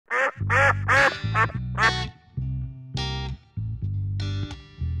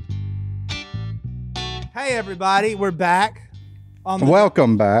Hey everybody, we're back.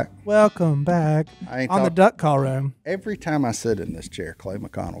 Welcome back. Welcome back on the duck call room. Every time I sit in this chair, Clay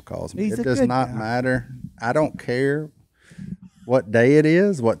McConnell calls me. He's It does not matter. I don't care what day it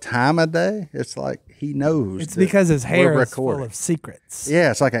is, what time of day. It's like he knows. It's because his hair is full of secrets. Yeah,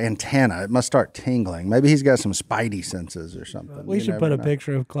 it's like an antenna. It must start tingling. Maybe he's got some spidey senses or something. We should put a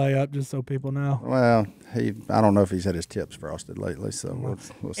picture of Clay up just so people know. Well, I don't know if he's had his tips frosted lately, so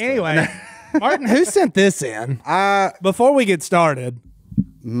we'll anyway, Martin, who sent this in? Before we get started.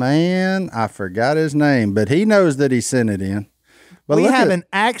 Man, I forgot his name, but he knows that he sent it in. But we have an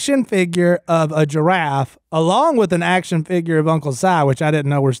action figure of a giraffe along with an action figure of Uncle Si, which I didn't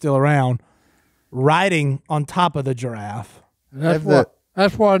know were still around, riding on top of the giraffe. That's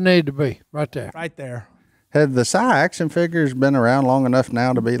what it need to be, right there. Right there. Have the Si action figures been around long enough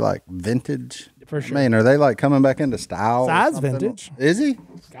now to be like vintage? For sure. I mean, are they like coming back into style? Si's vintage. Is he?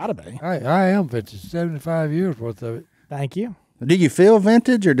 Gotta be. I am vintage. 75 years worth of it. Thank you. Do you feel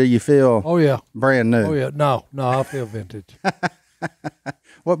vintage or do you feel brand new? Oh, yeah. No, I feel vintage.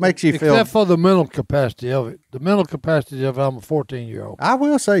 What makes you feel? Except for the mental capacity of it. The mental capacity of it, I'm a 14-year-old. I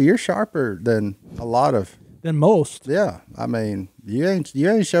will say you're sharper than a lot of. Than most. Yeah. I mean, you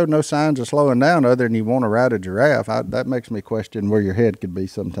ain't showed no signs of slowing down other than you want to ride a giraffe. That makes me question where your head could be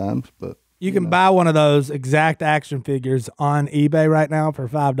sometimes. But you can buy one of those exact action figures on eBay right now for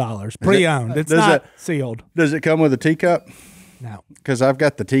 $5. Pre-owned. It's not sealed. Does it come with a teacup? No. Because I've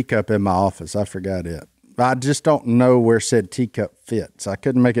got the teacup in my office. I forgot it. I just don't know where said teacup fits. I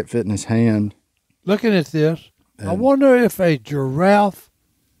couldn't make it fit in his hand. Looking at this, I wonder if a giraffe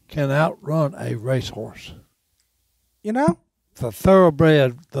can outrun a racehorse. You know? The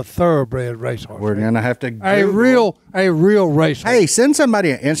thoroughbred racehorse. We're going to have to a real racehorse. Hey, send somebody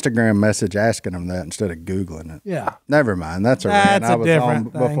an Instagram message asking them that instead of Googling it. Yeah. Never mind. That's a rant I was on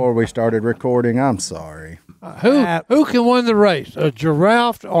before we started recording. I'm sorry. Who can win the race? A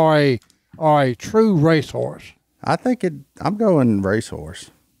giraffe or a true racehorse? I think I'm going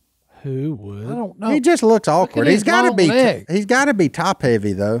racehorse. Who would? I don't know. He just looks awkward. He's got to be. He's got to be top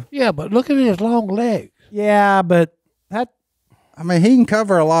heavy though. Yeah, but look at his long legs. Yeah, but I mean, he can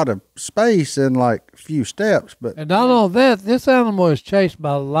cover a lot of space in like a few steps, but and not only that, this animal is chased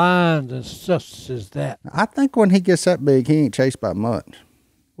by lions and such as that. I think when he gets that big, he ain't chased by much.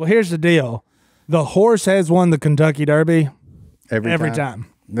 Well, here's the deal: the horse has won the Kentucky Derby every time.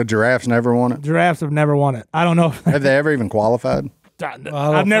 The giraffes never won it. Giraffes have never won it. I don't know. Have they ever even qualified?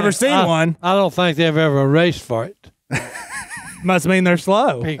 I've never seen one. I don't think they've ever raced for it. Must mean they're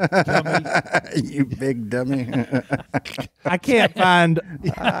slow. Big dummy. You big dummy. I can't find.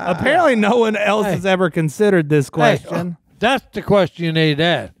 Apparently, no one else has ever considered this question. That's the question you need to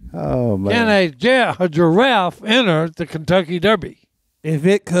ask. Oh, man. Can a giraffe enter the Kentucky Derby? If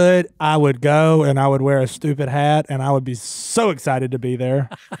it could, I would go and I would wear a stupid hat and I would be so excited to be there.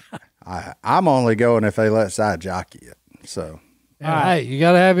 I'm only going if they let Si jockey it. So, hey, you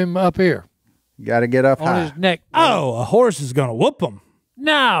got to have him up here. You got to get up on high. His neck. Oh, a horse is going to whoop him.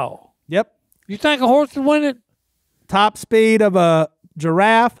 No. Yep. You think a horse would win it? Top speed of a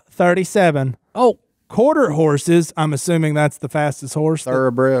giraffe, 37. Oh. Quarter horses, I'm assuming that's the fastest horse.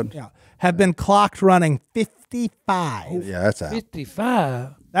 Thoroughbred. Have been clocked running 55. Yeah, that's out.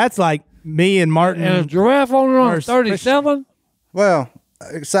 55? That's like me and Martin. And a giraffe only runs 37? Well,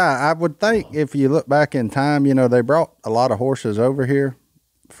 Si, I would think if you look back in time, they brought a lot of horses over here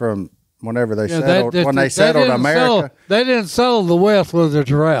from whenever they settled America. They didn't settle the West with a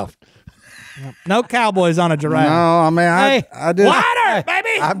giraffe. No cowboys on a giraffe. No, I mean, I just water,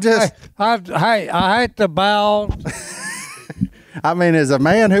 baby. I'm just. I hate the bow. I mean, as a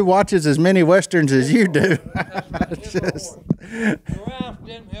man who watches as many westerns as you do, Giraffe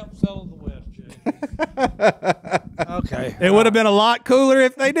didn't help settle the West. Okay. It would have been a lot cooler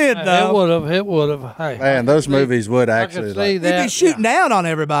if they did, though. It would have. Hey, man, those movies would actually. You'd be shooting down on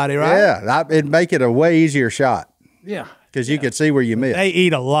everybody, right? Yeah, it'd make it a way easier shot. Yeah. Because you could see where you missed. They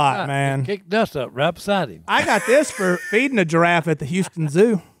eat a lot, man. Kick dust up right beside him. I got this for feeding a giraffe at the Houston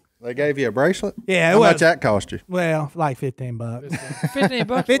Zoo. They gave you a bracelet? Yeah. How much that cost you? Well, like $15. $15.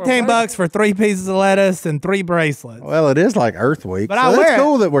 $15 for 3 pieces of lettuce and 3 bracelets. Well, it is like Earth Week. But it's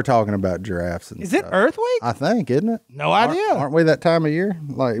cool that we're talking about giraffes. Is it Earth Week? I think, isn't it? No idea. Aren't we that time of year?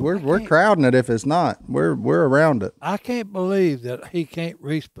 Like we're crowding it if it's not. We're around it. I can't believe that he can't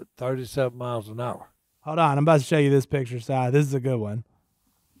reach but 37 miles an hour. Hold on, I'm about to show you this picture, Si. This is a good one.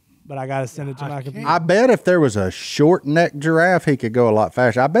 But I got to send it to my computer. I bet if there was a short-necked giraffe, he could go a lot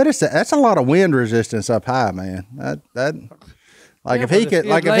faster. I bet that's a lot of wind resistance up high, man. If he could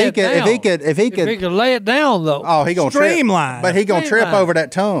lay it down though. Oh, he gonna streamline. But he gonna trip over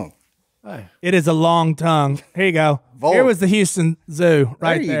that tongue. Hey. It is a long tongue. Here you go. Volt. Here was the Houston Zoo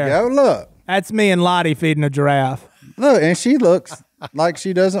right there. There you go. Look. That's me and Lottie feeding a giraffe. Look, and she looks like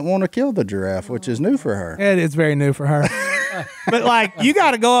she doesn't want to kill the giraffe, which is new for her. It is very new for her. But, like, you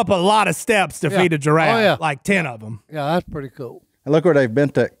got to go up a lot lot of steps to feed a giraffe. Oh, yeah. Like 10 of them. Yeah, that's pretty cool. And look where they've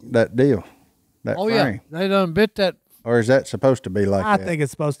bent that deal, that frame. Yeah, they done bit that. Or is that supposed to be like that? I think it's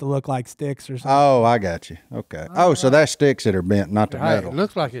supposed to look like sticks or something. Oh, I got you. Okay. Oh, so that's sticks that are bent, not the metal. It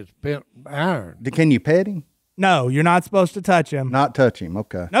looks like it's bent iron. Can you pet him? No, you're not supposed to touch him. Not touch him.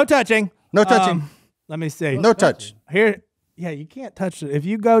 Okay. No touching. No touching. Let me see. No touch. Here, yeah, you can't touch it. If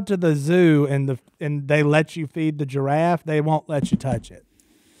you go to the zoo and they let you feed the giraffe, they won't let you touch it.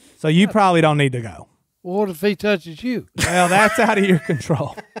 So you probably don't need to go. Well, what if he touches you? Well, that's out of your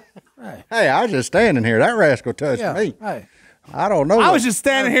control. Hey, I was just standing here. That rascal touched me. Hey. I don't know. I was just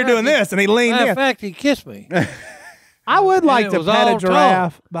standing here doing this, and he leaned Matter in. of fact, he kissed me. I would like it to was pet a all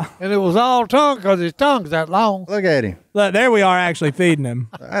giraffe. And it was all tongue because his tongue's that long. Look at him. Look, there we are actually feeding him.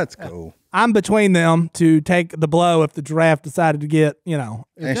 That's cool. I'm between them to take the blow if the giraffe decided to get, Is And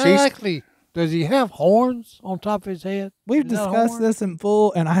that she's- actually, does he have horns on top of his head? We've Is that a discussed horn? this in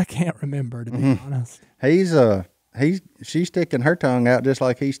full, and I can't remember, to be honest. She's sticking her tongue out just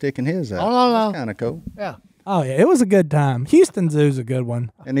like he's sticking his out. Oh, no. That's kind of cool. Yeah. Oh, yeah, it was a good time. Houston Zoo's a good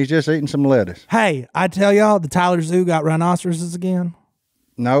one. And he's just eating some lettuce. Hey, I tell y'all, the Tyler Zoo got rhinoceroses again.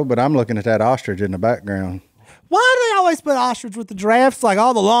 No, but I'm looking at that ostrich in the background. Why do they always put ostrich with the giraffes? Like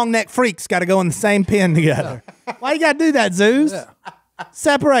all the long neck freaks got to go in the same pen together. Why you got to do that, zoos? Yeah.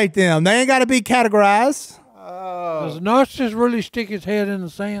 Separate them. They ain't got to be categorized. Does an ostrich really stick his head in the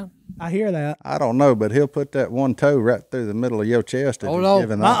sand? I hear that. I don't know, but he'll put that one toe right through the middle of your chest. If Oh, he's no.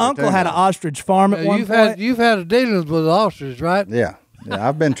 given the My uncle had an opportunity. ostrich farm at one point. You've had a dealings with an ostrich, right? Yeah,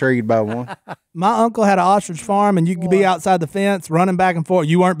 I've been treated by one. My uncle had an ostrich farm, and you could be outside the fence running back and forth.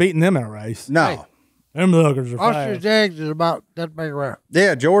 You weren't beating them in a race. No. Hey. Them lookers are Ostrich fast. eggs is about that big around.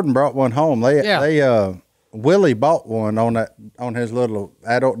 Yeah, Jordan brought one home. Willie bought one on his little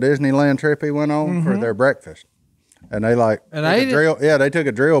adult Disneyland trip he went on for their breakfast. And they they took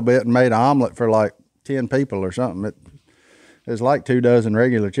a drill bit and made an omelet for like 10 people or something. It was like 2 dozen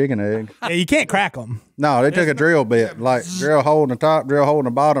regular chicken eggs. Yeah, you can't crack them. No, they took a drill bit, like drill hole in the top, drill hole in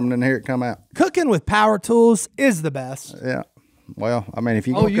the bottom, and then here it come out. Cooking with power tools is the best. Yeah. Well, I mean, if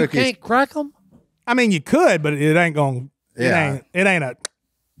you Oh, go you cook can't crack them? I mean, you could, but it ain't going. Yeah.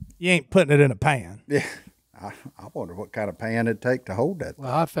 You ain't putting it in a pan. yeah. I wonder what kind of pan it'd take to hold that.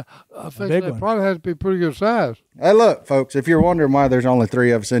 Well, I think big that one. probably has to be pretty good size. Hey, look, folks, if you're wondering why there's only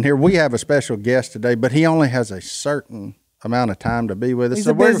 3 of us in here, we have a special guest today, but he only has a certain amount of time to be with us. He's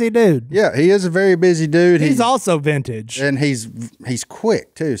a busy dude. Yeah, he is a very busy dude. He's also vintage. and he's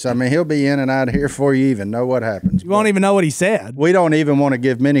quick too. So I mean, he'll be in and out of here before you even know what happens. You won't even know what he said. We don't even want to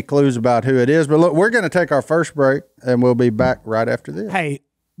give many clues about who it is. But look, we're going to take our first break, and we'll be back right after this. Hey,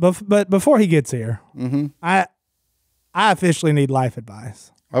 but before he gets here, I officially need life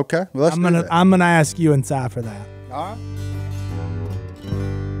advice. Okay, well, let's do that. I'm gonna ask you and Si for that. All right.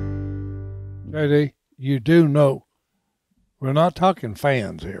 JD, you do know we're not talking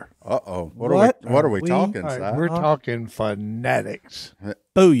fans here. Uh-oh. What What are we are we- talking, All Si? right, we're talking fanatics.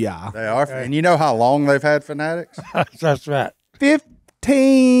 Booyah! They are, and you know how long they've had fanatics? That's right.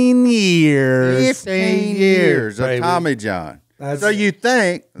 15 years. 15 years of baby. Tommy John. That's- So you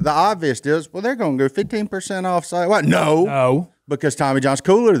think the obvious is, well, they're going to go 15% off site. What? No, No, because Tommy John's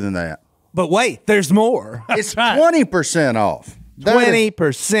cooler than that. but wait, there's more. It's 20% off. That is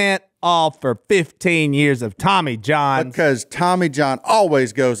 20% off for 15 years of Tommy John. because Tommy John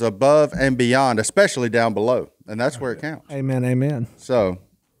always goes above and beyond, especially down below, and that's where it counts. Amen, amen. So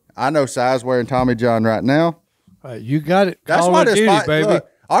I know Si's wearing Tommy John right now. You got it. That's Call why of this Duty, baby. look,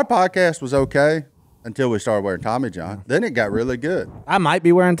 our podcast was okay until we started wearing Tommy John. Then it got really good. I might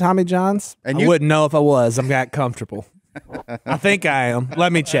be wearing Tommy John's. And I you- wouldn't know if I was. I'm that comfortable. I think I am.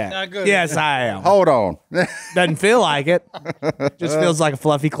 Let me check. Not good. Yes, I am. Hold on. Doesn't feel like it. Just feels like a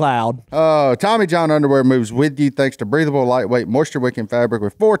fluffy cloud. Tommy John underwear moves with you thanks to breathable, lightweight, moisture-wicking fabric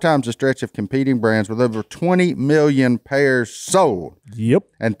with 4 times the stretch of competing brands with over 20 million pairs sold Yep.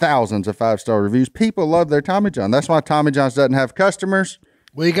 and thousands of 5-star reviews. People love their Tommy John. That's why Tommy John's doesn't have customers.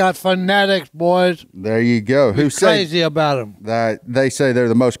 We got fanatics, boys. There you go. Who say Crazy about them. that they say they're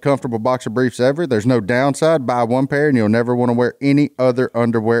the most comfortable boxer briefs ever. There's no downside. Buy one pair and you'll never want to wear any other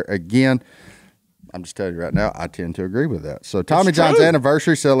underwear again. I'm just telling you right now, I tend to agree with that. So Tommy John's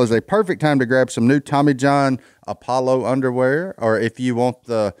anniversary sale is a perfect time to grab some new Tommy John Apollo underwear, or if you want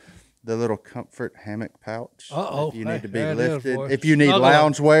the The little comfort hammock pouch. If you need to be lifted. If you need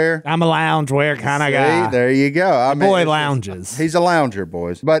loungewear. I'm a loungewear kind of guy. There you go. I mean, boy lounges. He's a lounger,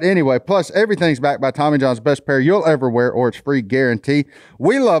 boys. But anyway, plus everything's backed by Tommy John's best pair you'll ever wear or its free guarantee.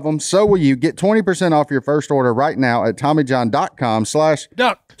 We love them. So will you. Get 20% off your first order right now at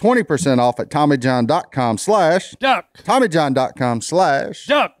TommyJohn.com/duck. 20% off at TommyJohn.com/duck.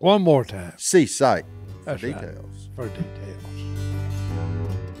 TommyJohn.com/duck. One more time. See site for details. For details.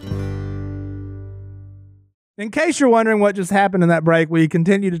 In case you're wondering what just happened in that break, we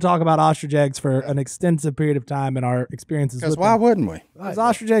continue to talk about ostrich eggs for an extensive period of time in our experiences with them. Because why wouldn't we? Because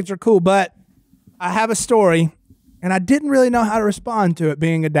ostrich eggs are cool, but I have a story, and I didn't really know how to respond to it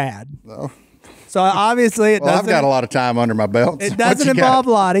being a dad. No. So obviously it doesn't. I've got a lot of time under my belt. It doesn't involve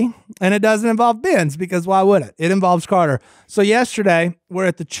Lottie, and it doesn't involve Ben's, because why would it? It involves Carter. So yesterday, we're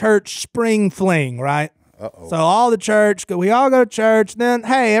at the church spring fling, right? So all the church, we all go to church. Then,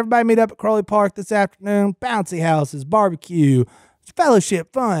 hey, everybody meet up at Crowley Park this afternoon. Bouncy houses, barbecue,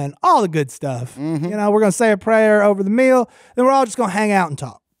 fellowship, fun, all the good stuff. Mm-hmm. You know, we're going to say a prayer over the meal. Then we're all just going to hang out and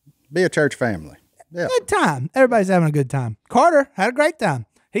talk. Be a church family. Yeah. Good time. Everybody's having a good time. Carter had a great time.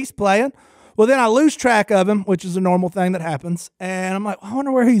 He's playing. Well, then I lose track of him, which is a normal thing that happens. And I'm like, I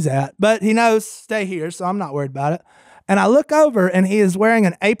wonder where he's at. But he knows, stay here, so I'm not worried about it. And I look over, and he is wearing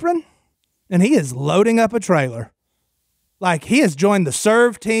an apron. And he is loading up a trailer. Like, he has joined the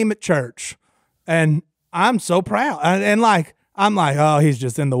serve team at church. And I'm so proud. And like, I'm like, oh, he's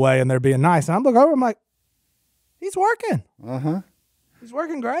just in the way and they're being nice. And I'm looking over, I'm like, he's working. He's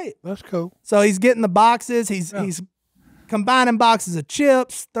working great. That's cool. So he's getting the boxes. He's combining boxes of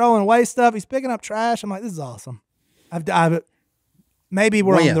chips, throwing away stuff. He's picking up trash. I'm like, this is awesome. Maybe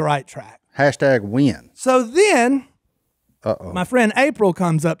we're on the right track. Hashtag win. So then... my friend April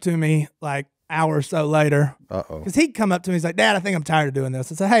comes up to me like an hour or so later. Because he'd come up to me. He's like, Dad, I think I'm tired of doing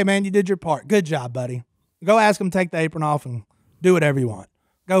this. I said, hey, man, you did your part. Good job, buddy. Go ask him to take the apron off and do whatever you want.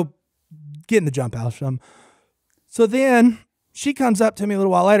 Go get in the jump house from him. So then she comes up to me a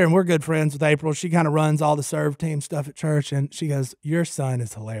little while later, and we're good friends with April. She kind of runs all the serve team stuff at church, and she goes, your son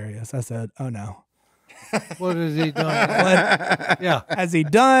is hilarious. I said, oh, no. What has he done? Has he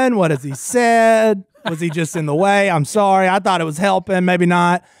done? What has he said? Was he just in the way? I'm sorry. I thought it was helping. Maybe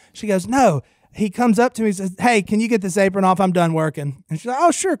not. She goes, no. He comes up to me and says, hey, can you get this apron off? I'm done working. And she's like, oh,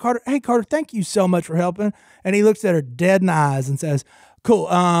 sure, Carter. Hey, Carter, thank you so much for helping. And he looks at her dead in the eyes and says, cool,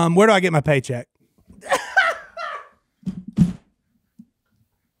 where do I get my paycheck?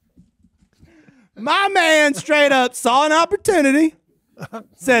 My man straight up saw an opportunity.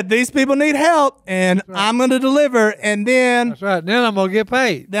 Said these people need help, and I'm going to deliver, and then... That's right. Then I'm going to get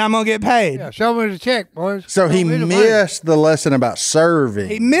paid. Yeah, show me the check, boys. So he missed the lesson about serving.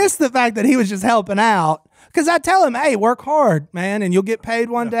 He missed the fact that he was just helping out. Because I tell him, hey, work hard, man, and you'll get paid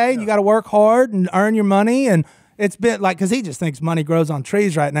one day, and you got to work hard and earn your money, and it's been like, because he just thinks money grows on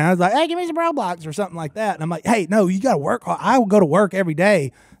trees right now. He's like, hey, give me some Roblox or something like that. And I'm like, hey, no, you got to work hard. I will go to work every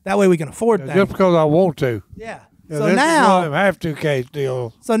day. That way we can afford things. Just because I want to. Yeah. Yeah, so now, have to case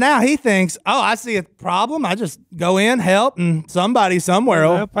deal. So now he thinks, oh, I see a problem. I just go in, help, and somebody somewhere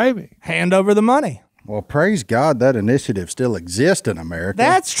will pay me. Hand over the money. Well, praise God that initiative still exists in America.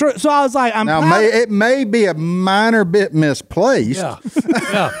 That's true. So I was like, it may be a minor bit misplaced. Yeah.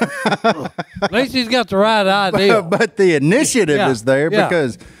 At least he's got the right idea. But the initiative is there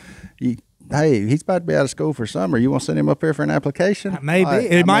because... Hey, he's about to be out of school for summer. You want to send him up here for an application?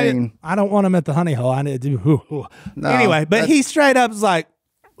 Maybe. I don't want him at the honey hole. I need to do. No, anyway, but he straight up is like,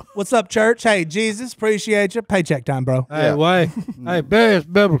 what's up, church? Hey, Jesus, appreciate you. Paycheck time, bro. Hey, wait. Hey, it's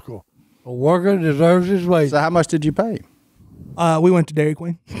biblical. A worker deserves his wage. So how much did you pay? We went to Dairy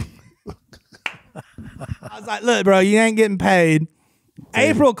Queen. I was like, look, bro, you ain't getting paid.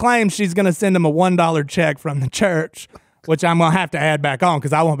 April claims she's going to send him a $1 check from the church, which I'm going to have to add back on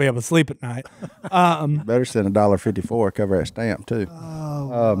because I won't be able to sleep at night. Better send $1.54, cover that stamp, too.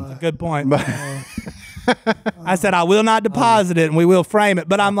 Good point. I said, I will not deposit it and we will frame it.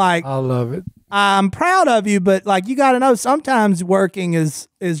 But I'm like, I love it. I'm proud of you, but like you got to know sometimes working is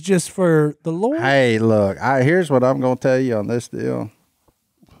just for the Lord. Hey, look, here's what I'm going to tell you on this deal.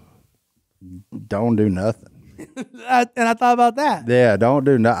 Don't do nothing. And I thought about that. Yeah, don't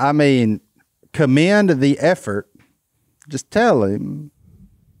do nothing. I mean, commend the effort. Just tell him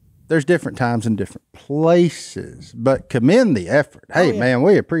there's different times and different places, but commend the effort. Hey, man,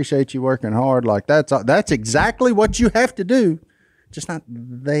 we appreciate you working hard. Like that's exactly what you have to do, just not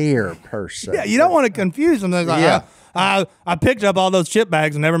there per se. Yeah, you don't want to confuse them. They're like, I picked up all those chip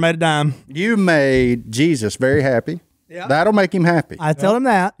bags and never made a dime. You made Jesus very happy. Yeah. That'll make him happy. I tell him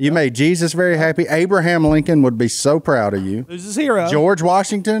that. You made Jesus very happy. Abraham Lincoln would be so proud of you. Who's his hero? George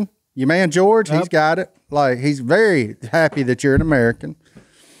Washington. Your man George, he's got it. Like, he's very happy that you're an American.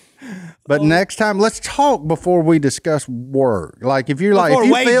 But next time, let's talk before we discuss work. Like, if you're like,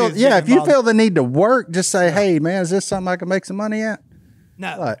 if you feel the need to work, just say, hey, man, is this something I can make some money at?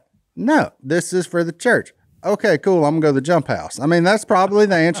 No. Like, no, this is for the church. Okay, cool. I'm going to go to the jump house. I mean, that's probably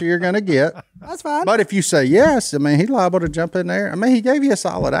the answer you're going to get. That's fine. But if you say yes, I mean, he's liable to jump in there. I mean, he gave you a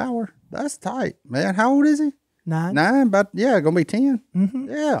solid hour. That's tight, man. How old is he? 9. But going to be 10. Mm-hmm.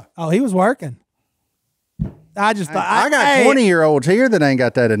 Yeah. Oh, he was working. I just thought. I got 20-year-olds here that ain't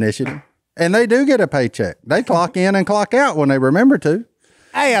got that initiative. And they do get a paycheck. They clock in and clock out when they remember to.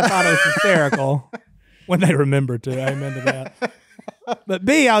 A, I thought it was hysterical when they remember to. Amen to that. But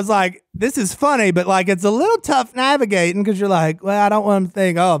B, I was like, this is funny, but like it's a little tough navigating because you're like, well, I don't want them to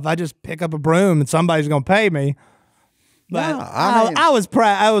think, oh, if I just pick up a broom and somebody's going to pay me. But no, I was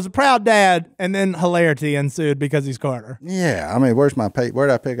proud. I was a proud dad, and then hilarity ensued because he's Carter. Yeah, I mean, where's my pay? Where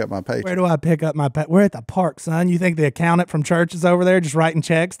do I pick up my paycheck? Where do I pick up my pay? We're at the park, son. You think the accountant from church is over there just writing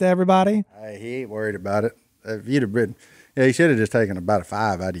checks to everybody? Hey, he ain't worried about it. If you'd have been, he should have just taken about a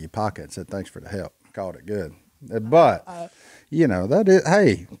 $5 out of your pocket and said thanks for the help. Called it good. But you know that is,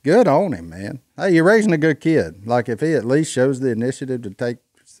 hey, good on him, man. Hey, you're raising a good kid. Like if he at least shows the initiative to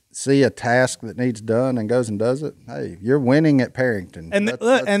see a task that needs done and goes and does it. Hey, you're winning at Parrington. And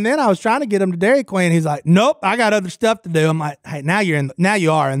and then I was trying to get him to Dairy Queen. He's like, nope, I got other stuff to do. I'm like, hey, now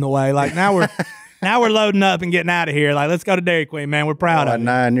you are in the way. Like now we're loading up and getting out of here. Like let's go to Dairy Queen, man. We're proud of it. A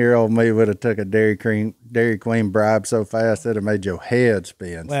 9-year-old me would have took a Dairy Queen bribe so fast that it made your head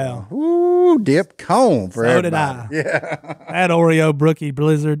spin. Well, so, woo, dip cone for everybody. Did I. Yeah, that Oreo Brookie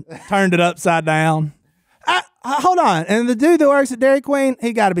Blizzard turned it upside down. Hold on. And the dude that works at Dairy Queen,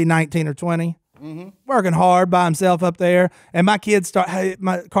 he got to be 19 or 20. Mm-hmm. Working hard by himself up there. And my kids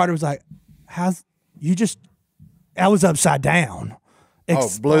Carter was like, I was upside down.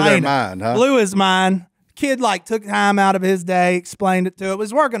 Blew their mind, huh? Blew his mind. Kid took time out of his day, explained it to it.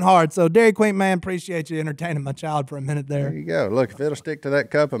 Was working hard. So Dairy Queen, man, appreciate you entertaining my child for a minute there. There you go. Look, if it'll stick to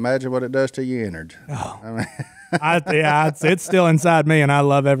that cup, imagine what it does to you innards. Oh. I mean, it's still inside me, and I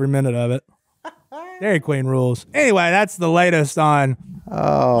love every minute of it. Dairy Queen rules. Anyway, that's the latest on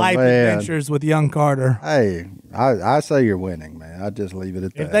life adventures with young Carter. Hey, I say you're winning, man. I just leave it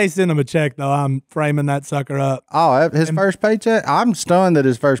at that. If they send him a check, though, I'm framing that sucker up. Oh, his first paycheck? I'm stunned that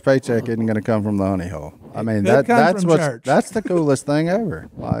his first paycheck isn't going to come from the honey hole. I mean, that's the coolest thing ever.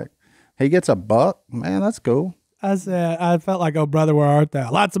 Like, he gets $1, man. That's cool. I felt like, oh, brother, where art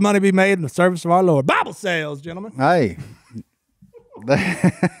thou? Lots of money be made in the service of our Lord. Bible sales, gentlemen. Hey.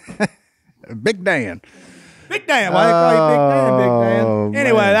 Big Dan. Big Dan. Why they call you Big Dan? Big Dan.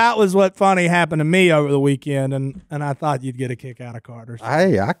 Anyway, that was what funny happened to me over the weekend, and I thought you'd get a kick out of Carter's.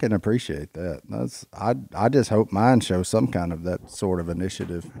 Hey, I can appreciate that. I just hope mine shows some kind of that sort of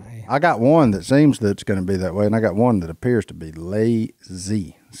initiative. I got one that seems that's going to be that way, and I got one that appears to be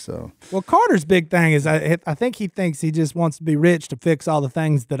lazy. So, well, Carter's big thing is I think he thinks he just wants to be rich to fix all the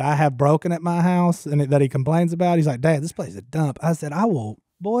things that I have broken at my house and that he complains about. He's like, Dad, this place is a dump. I said, I will,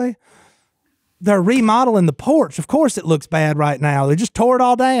 boy. They're remodeling the porch. Of course it looks bad right now. They just tore it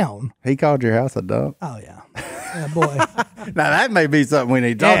all down. He called your house a dump? Oh, yeah. Yeah, boy. Now, that may be something we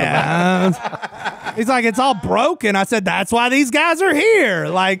need to talk about. He's like, it's all broken. I said, that's why these guys are here.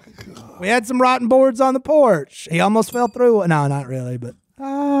 Like, we had some rotten boards on the porch. He almost fell through. No, not really, but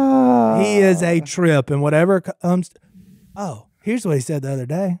he is a trip. And whatever comes. Here's what he said the other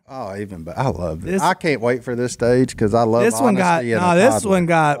day. Oh, but I love this. I can't wait for this stage because I love this one. This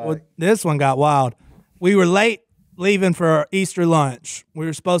one got wild. We were late leaving for our Easter lunch. We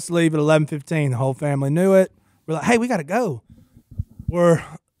were supposed to leave at 11:15. The whole family knew it. We're like, hey, we got to go. We're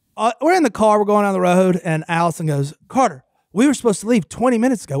in the car. We're going down the road, and Allison goes, Carter, we were supposed to leave 20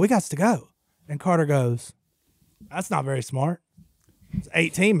 minutes ago. We got to go. And Carter goes, that's not very smart. It's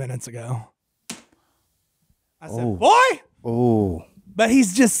 18 minutes ago. I said, boy. Oh, but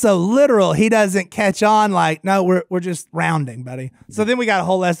he's just so literal. He doesn't catch on. Like, no, we're just rounding, buddy. So then we got a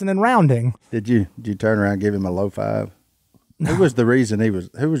whole lesson in rounding. Did you turn around and give him a low five? No. Who was the reason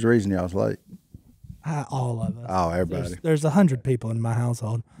y'all was late? All of us. Oh, everybody. There's 100 people in my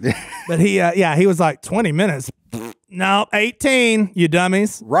household. But he was like 20 minutes. No, 18. You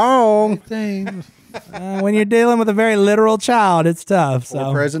dummies. Wrong. When you're dealing with a very literal child, it's tough. So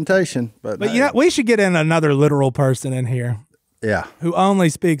or presentation, but we should get in another literal person in here. Yeah, who only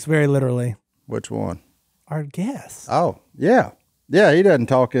speaks very literally. Which one? Our guest. Oh, yeah. He doesn't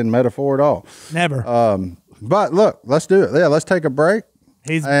talk in metaphor at all. Never. But look, let's do it. Yeah, let's take a break.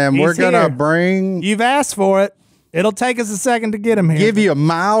 We're gonna bring. You've asked for it. It'll take us a second to get him here. Give you a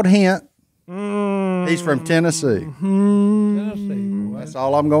mild hint. He's from Tennessee. Tennessee, boy. That's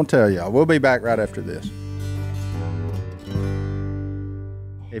all I'm going to tell y'all. We'll be back right after this.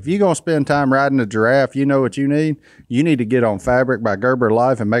 If you're going to spend time riding a giraffe, you know what you need? You need to get on Fabric by Gerber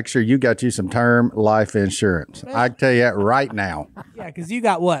Life and make sure you got you some term life insurance. I can tell you that right now. Yeah, because you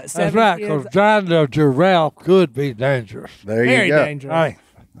got what? That's right, because driving a giraffe could be dangerous. There Very you go. dangerous. Hey,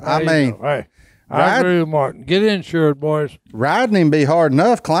 I mean, hey, I agree with Martin. Get insured, boys. riding him be hard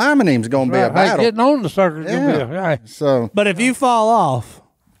enough. Climbing him's going to be a Hey, battle. getting on the sucker's going to be a... Hey. So But if you fall off,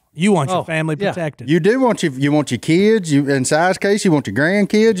 you want your family protected. you do want your kids. You in size case, you want your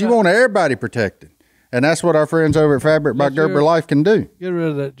grandkids. You want everybody protected, and that's what our friends over at Fabric by Gerber Life can do. Get rid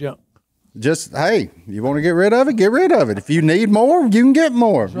of that junk. Just hey, you want to get rid of it, get rid of it. If you need more, you can get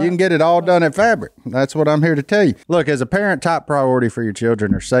more. You can get it all done at Fabric. That's what I'm here to tell you. Look, as a parent, top priority for your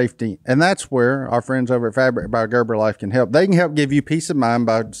children are safety, and that's where our friends over at Fabric by Gerber Life can help. They can help give you peace of mind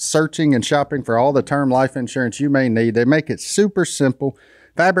by searching and shopping for all the term life insurance you may need. They make it super simple.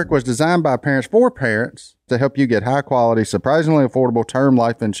 Fabric was designed by parents for parents to help you get high quality, surprisingly affordable term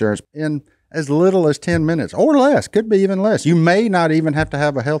life insurance in as little as 10 minutes or less. Could be even less. You may not even have to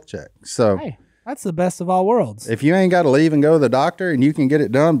have a health check. So Hey, that's the best of all worlds. if you ain't got to leave and go to the doctor and you can get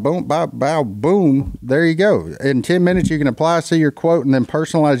it done, boom, bow, boom, there you go. In 10 minutes, you can apply, see your quote, and then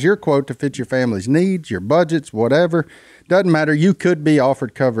personalize your quote to fit your family's needs, your budgets, whatever. Doesn't matter. You could be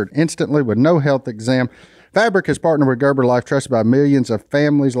offered covered instantly with no health exam. Fabric has partnered with Gerber Life, trusted by millions of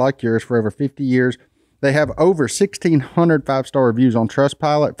families like yours for over 50 years. They have over 1,600 five-star reviews on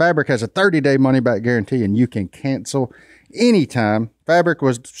Trustpilot. Fabric has a 30-day money-back guarantee, and you can cancel anytime. Fabric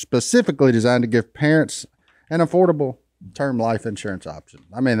was specifically designed to give parents an affordable term life insurance option.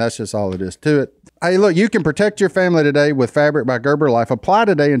 I mean, that's just all it is to it. Hey, look, you can protect your family today with Fabric by Gerber Life. Apply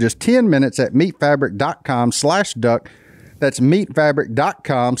today in just 10 minutes at meetfabric.com/duck. That's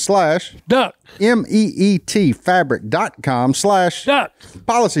meetfabric.com/duck. MEETfabric.com/duck.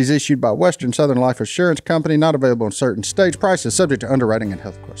 Policies issued by Western Southern Life Assurance Company, not available in certain states. Prices subject to underwriting and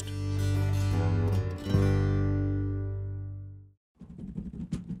health questions.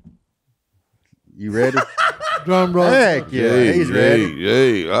 You ready? Drum roll. Heck yeah, he's ready.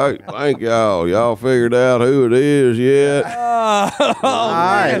 Hey, I thank y'all. Y'all figured out who it is yet? All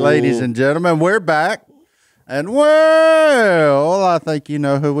right, ladies and gentlemen, we're back. And well, I think you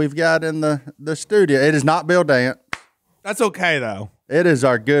know who we've got in the studio. It is not Bill Dant. That's okay, though. It is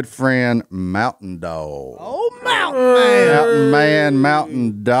our good friend, Mountain Dog. Oh, Mountain Man. Mountain Man,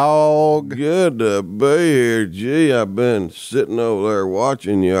 Mountain Dog. Good to be here. Gee, I've been sitting over there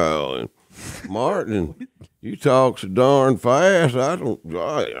watching y'all. And Martin, you talk so darn fast.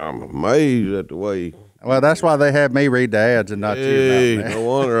 I'm amazed at the way. Well, that's why they have me read the ads and not you, Mountain Man. No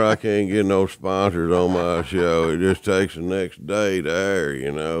wonder I can't get no sponsors on my show. It just takes the next day to air,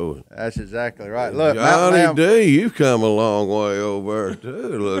 you know. That's exactly right. Look, Johnny D, you've come a long way over there,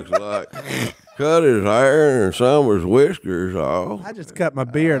 too, it looks like. Cut his hair and some of his whiskers off. I just cut my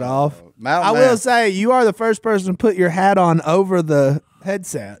beard off. Mountain I Man. will say, you are the first person to put your hat on over the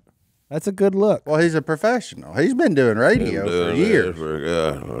headset. That's a good look. Well, he's a professional. He's been doing radio for years.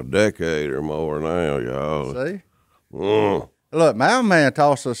 For a decade or more now, y'all. See? Look, Mountain Man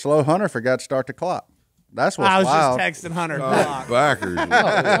tossed a slow hunter, forgot to start the clock. That's what's I was wild. just texting Hunter. Backers.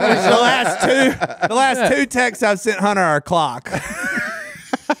 The last two texts I've sent Hunter are clock.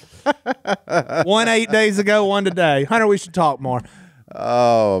 One 8 days ago, one today. Hunter, we should talk more.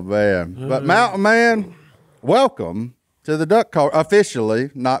 Oh, man. But Mountain Man, welcome to the duck call.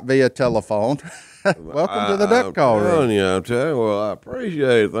 Officially, not via telephone. Welcome to the duck call room. I'm telling you, well, I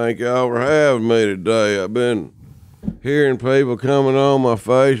appreciate it. Thank y'all for having me today. I've been hearing people coming on my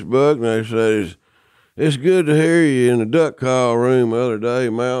Facebook, and they said, it's good to hear you in the duck call room the other day,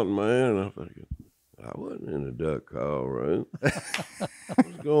 Mountain Man. And I figured, I wasn't in the duck call room.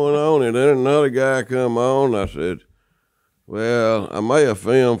 What's going on? And then another guy come on, and I said, well, I may have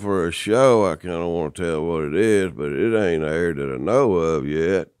filmed for a show. I kind of want to tell what it is, but it ain't aired that I know of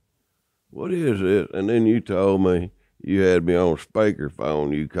yet. What is it? And then you told me you had me on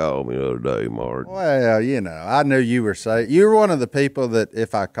speakerphone. You called me the other day, Martin. Well, you know, I knew you were safe. You're one of the people that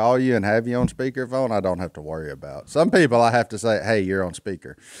if I call you and have you on speakerphone, I don't have to worry about. Some people I have to say, hey, you're on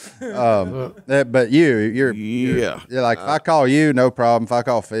speaker. But you're like, if I call you, no problem. If I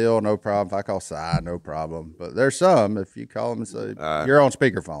call Phil, no problem. If I call Si, no problem. But there's some, if you call them and say, you're on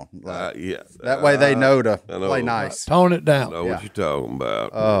speakerphone. Like, that way they know to play nice. Tone it down. I know what you're talking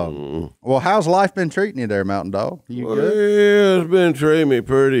about. Well, how's life been treating you there, Mountain Dog? You good? Yeah, it's been treating me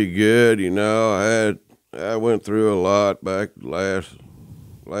pretty good. You know, I went through a lot back last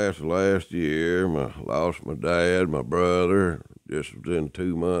year. Lost my dad, my brother, just within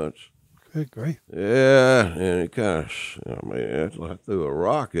 2 months. Good grief. Yeah, and it kind of, I mean, it's like threw a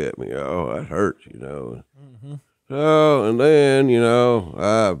rock at me. Oh, that hurts, you know. Mm-hmm. So, and then, you know,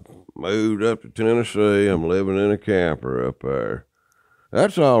 I moved up to Tennessee. I'm living in a camper up there.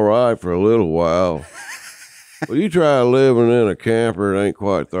 That's all right for a little while. Well, you try living in a camper that ain't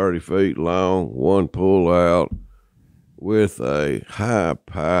quite 30 feet long, one pull out with a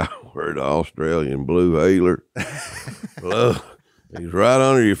high-powered Australian blue heeler. Look, he's right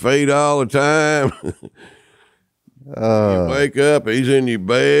under your feet all the time. You wake up, he's in your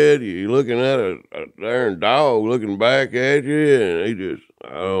bed, you're looking at a darn dog looking back at you, and he just, I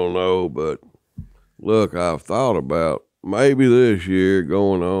don't know, but look, I've thought about maybe this year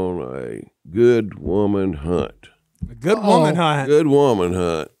going on a good woman hunt. A good woman hunt? Good woman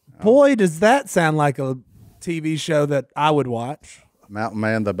hunt. Boy, does that sound like a TV show that I would watch. Mountain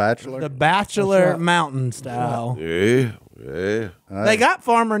Man, The Bachelor? The Bachelor Mountain style. Yeah, yeah. They got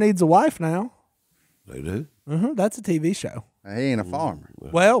Farmer Needs a Wife now. They do? Mm-hmm, that's a TV show. He ain't a farmer.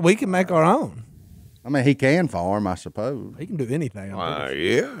 Well, we can make our own. I mean, he can farm, I suppose. He can do anything.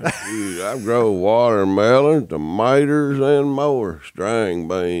 Yeah. Dude, I grow watermelon, tomatoes, and more. String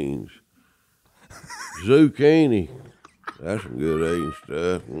beans. Zucchini. That's some good eating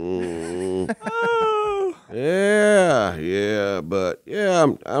stuff. Yeah, but yeah,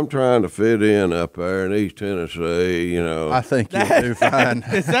 I'm trying to fit in up there in East Tennessee, you know. I think you'll do fine.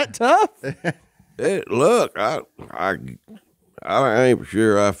 Is that tough? Look, I ain't for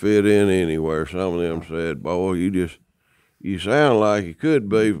sure I fit in anywhere. Some of them said, boy, you sound like you could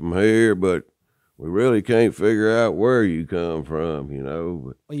be from here, but we really can't figure out where you come from, you know.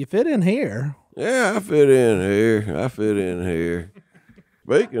 But, well, you fit in here. Yeah, I fit in here.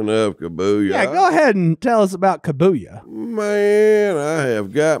 Speaking of Kabuya. Yeah, go ahead and tell us about Kabuya. Man, I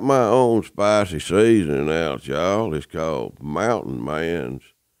have got my own spicy seasoning out, y'all. It's called Mountain Man's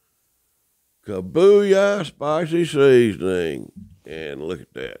Kabuya Spicy Seasoning. And look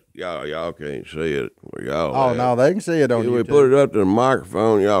at that. Y'all can't see it. No, they can see it on YouTube. We put it up to the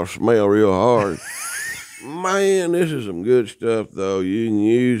microphone, y'all smell real hard. Man, this is some good stuff, though. You can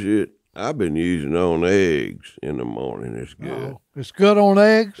use it. I've been using on eggs in the morning. It's good. Oh, it's good on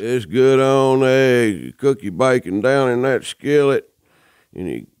eggs? It's good on eggs. You cook your bacon down in that skillet, and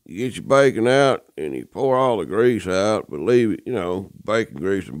you get your bacon out, and you pour all the grease out, but leave it, bacon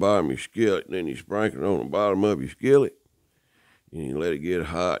grease in the bottom of your skillet, and then you sprinkle it on the bottom of your skillet, and you let it get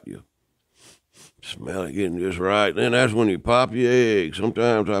hot. You smell it getting just right. Then that's when you pop your eggs.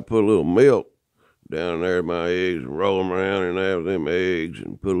 Sometimes I put a little milk down there in my eggs and roll them around and have them eggs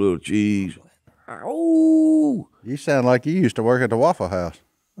and put a little cheese. Oh, you sound like you used to work at the Waffle House.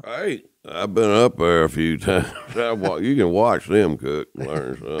 Hey, I've been up there a few times. You can watch them cook and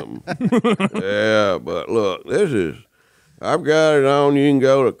learn something. Yeah, but look, I've got it on. You can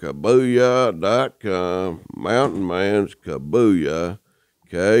go to Kabuya.com, Mountain Man's Kabuya,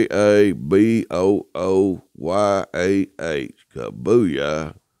 Kabooyah,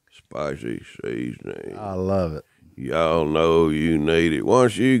 Kabuya Spicy Seasoning. I love it. Y'all know you need it.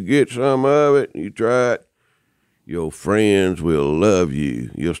 Once you get some of it, you try it, your friends will love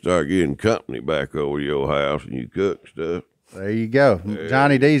you. You'll start getting company back over your house and you cook stuff. There you go.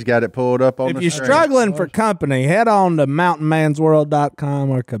 Johnny D's got it pulled up on the screen. If you're struggling for company, head on to mountainmansworld.com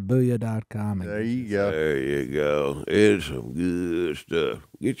or kabuya.com. There you go. There you go. It's some good stuff.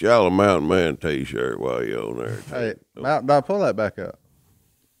 Get y'all a Mountain Man t-shirt while you're on there. Hey, Mountain Dog, pull that back up.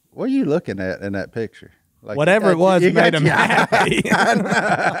 What are you looking at in that picture? Like whatever it was made him happy.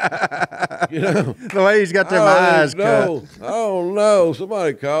 The way he's got them eyes cut. Oh, no.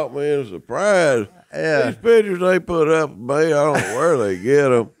 Somebody caught me in a surprise. Yeah. These pictures they put up of me, I don't know where they get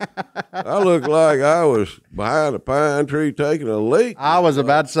them. I look like I was behind a pine tree taking a leak. I was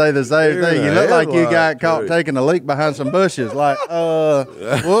about to say the same thing. You look like you got caught taking a leak behind some bushes. Like,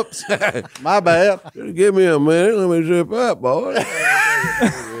 whoops, my bad. Just give me a minute. Let me zip up, boy.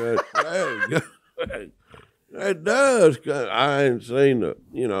 It does. I ain't seen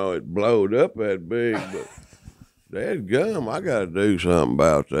it blowed up that big, but that gum, I got to do something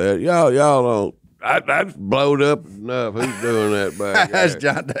about that. Y'all don't. That's blowed up enough. Who's doing that back there? That's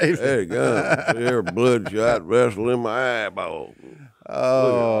John Davis. There you go. There, bloodshot vessel in my eyeball.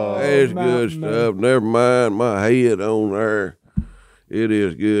 Oh, that's good stuff. Never mind my head on there. It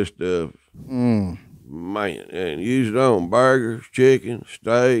is good stuff. Man, and use it on burgers, chicken,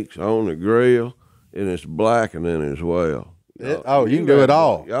 steaks, on the grill, and it's blackening as well. You can do it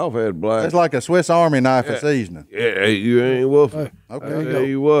all. Y'all have had black. It's like a Swiss Army knife of seasoning. Yeah, you ain't wolfing. Okay. I tell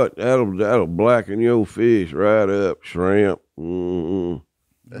you what, that'll blacken your fish right up, shrimp.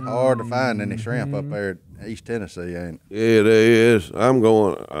 It's hard to find any shrimp up there at East Tennessee, ain't it? It is. I'm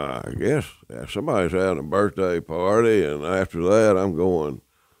going, I guess, somebody's having a birthday party, and after that, I'm going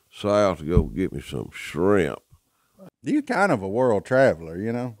south to go get me some shrimp. You kind of a world traveler,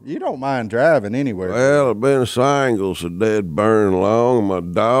 you know. You don't mind driving anywhere. Well, I've been single so dead burn long. My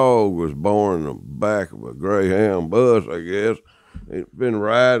dog was born in the back of a Greyhound bus, I guess. It's been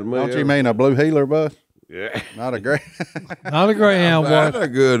riding me. Don't you mean a blue heeler bus? Yeah. Not a gray. Not a Greyhound bus. That's a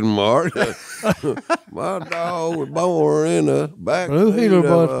good mark. My dog was born in the back Blue heeler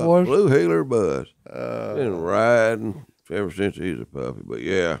bus, boys. Blue heeler bus. Been riding ever since he's a puppy. But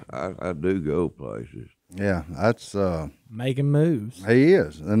yeah, I do go places. Yeah, that's Making moves. he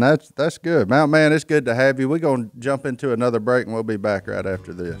is, and that's good. Mountain Man, it's good to have you. We're gonna jump into another break, and we'll be back right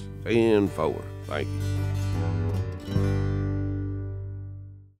after this. 10-4. Thank you.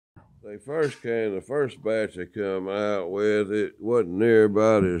 The first batch they come out with, it wasn't near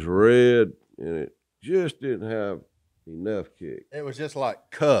about as red, and it just didn't have enough kick. It was just like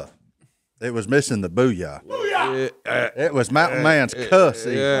cuff. It was missing the booyah. Booyah! It was Mountain Man's cuss.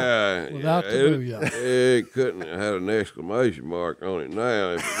 Yeah. Without the booyah. It couldn't have had an exclamation mark on it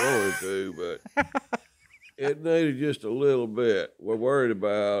now if it wanted to, but it needed just a little bit. We're worried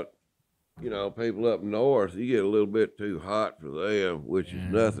about, people up north, you get a little bit too hot for them, which is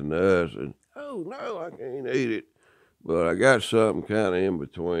nothing to us. And, oh, no, I can't eat it. But I got something kind of in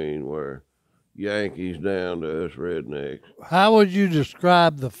between where Yankees down to us rednecks. How would you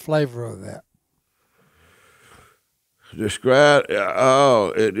describe the flavor of that? It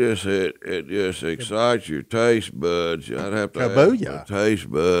just excites your taste buds. I'd have to Kabooyah. have my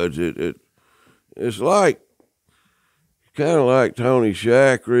taste buds. It's like kind of like Tony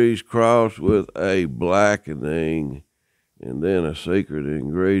Chachere's crossed with a blackening and then a secret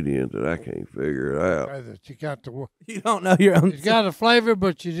ingredient that I can't figure out. You don't know your own. It's got a flavor,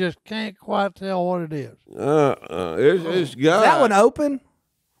 but you just can't quite tell what it is. It's got. Is that one open?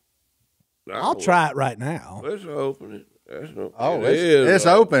 I'll try it right now. Let's open it. It's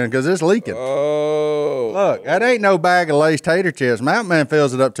open because it's leaking. Oh, look, that ain't no bag of Lay's tater chips. Mountain Man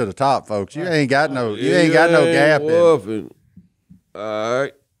fills it up to the top, folks. You ain't got no gap in it. All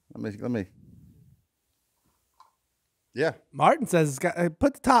right. Let me. Yeah. Martin says it's got.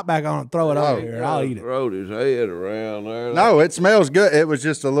 Put the top back on and throw it over here. I'll eat it. Throwed his head around there. No, it smells good. It was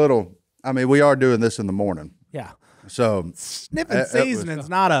just a little. I mean, we are doing this in the morning. Yeah. So sniffing seasoning's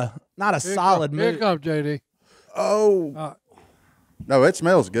not a solid move. Here comes JD. Oh. No, it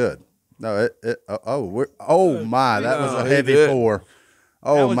smells good. No, my, that was a heavy pour.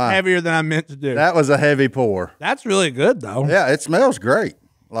 Oh, that was my. Heavier than I meant to do. That was a heavy pour. That's really good, though. Yeah, it smells great.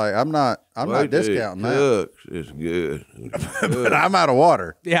 Like, I'm not discounting that. It's good. But I'm out of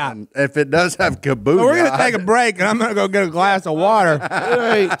water. Yeah. And if it does have kabooyah. Well, we're going to take a break, and I'm going to go get a glass of water. It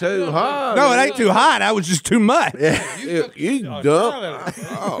ain't too hot. No, it ain't too hot. That was just too much. Yeah. You dumped.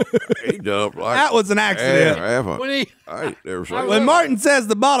 He dumped like that was an accident. When Martin says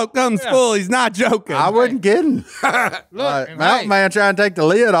the bottle comes full, he's not joking. I wasn't kidding. Look, Mountain Man trying to take the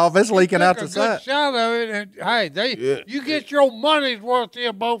lid off. It's leaking out the side. Shot of it, and, you get your money's worth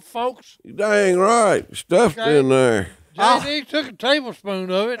here, both folks. You dang right. Stuffed in there. JD took a tablespoon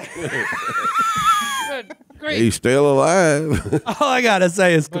of it. He's still alive. All I got to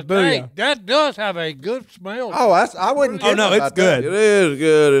say is kabooyah. Hey, that does have a good smell. Oh, I wouldn't. Oh, no, it's good. It is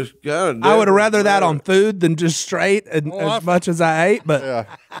good. It's kind of. I would have rather that on food than just straight as much as I ate, but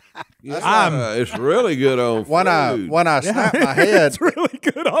it's really good on food. When I snap my head, it's really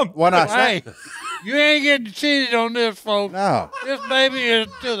good on food. You ain't getting cheated on this, folks. No. This baby is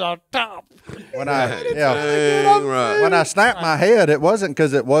to the top. When I snapped my head, it wasn't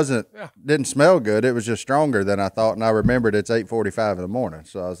because didn't smell good. It was just stronger than I thought, and I remembered it's 8:45 in the morning.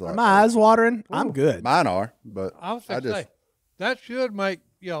 So I was like, are my eyes watering? I'm good. Mine are, but I was say that should make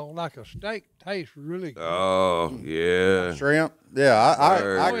like a steak taste really good. Oh yeah, shrimp. Yeah,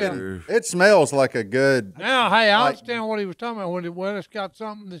 I can. It smells like a good. Now, hey, I understand what he was talking about when it's got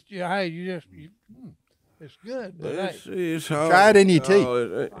something that it's good. But it's hard. Try it in your teeth.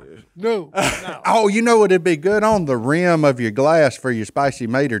 No. Oh, you know what it'd be good on? The rim of your glass for your spicy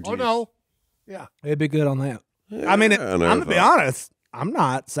mater juice. Oh, no. Yeah. It'd be good on that. I mean, I'm going to be honest. I'm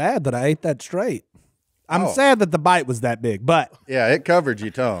not sad that I ate that straight. I'm sad that the bite was that big, but. Yeah, it covered your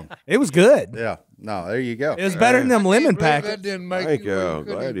tongue. It was good. Yeah. No, there you go. It was better than them lemon packets. Thank you.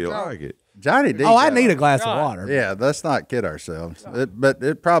 Glad you like it. Johnny D. I need a glass of water. Yeah, let's not kid ourselves. But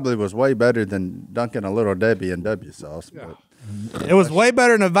it probably was way better than dunking a little Debbie in W sauce. Yeah. It was way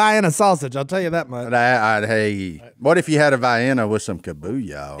better than a Vienna sausage, I'll tell you that much. Hey, what if you had a Vienna with some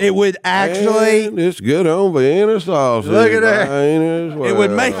kabuya? It would actually. Man, it's good on Vienna sausage. Look at that. Well. It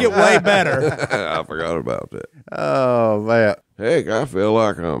would make it way better. I forgot about that. Oh, man. Heck, I feel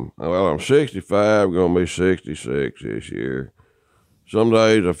like I'm 65, going to be 66 this year. Some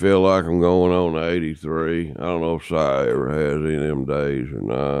days I feel like I'm going on to 83. I don't know if Si ever has any of them days or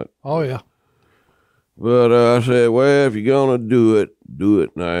not. Oh, yeah. But I said, well, if you're going to do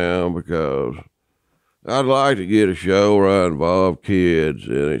it now, because I'd like to get a show where I involve kids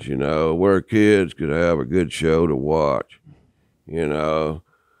in it, where kids could have a good show to watch, Of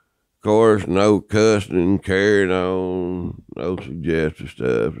course, no cussing, carrying on, no suggestive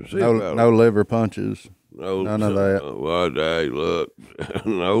stuff. No liver punches. None of that. Well, hey, look,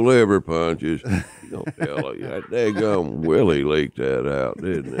 no liver punches. You don't tell you. That daggone Willie leaked that out,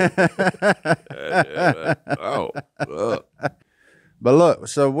 didn't he? Look. But look,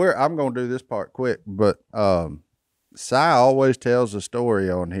 so I'm going to do this part quick, but Si always tells a story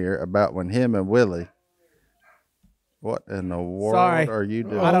on here about when him and Willie. What in the world are you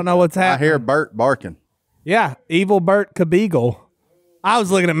doing? I don't know what's happening. I hear Bert barking. Yeah, evil Bert Kabeagle. I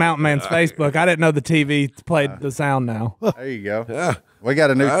was looking at Mountain Man's Facebook. I didn't know the TV played the sound now. There you go. Yeah. We got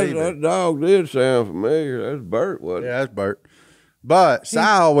a new TV. That dog did sound familiar. That's Bert, wasn't it? Yeah, that's Bert. But Si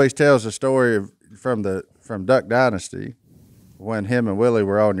always tells a story from Duck Dynasty when him and Willie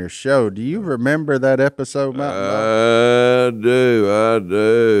were on your show. Do you remember that episode, Mountain Dog? I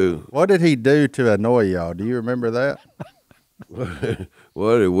do. What did he do to annoy y'all? Do you remember that?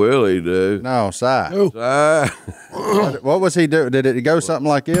 What did Willie do? No, Si. Si. What was he doing? Did it go something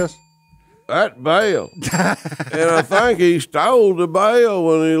like this? That bell. And I think he stole the bell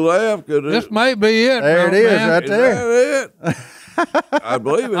when he left. This may be it. There it is, right there. Is that it? I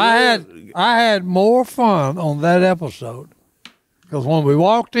believe it is. I had more fun on that episode because when we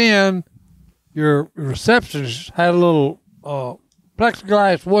walked in, your receptionist had a little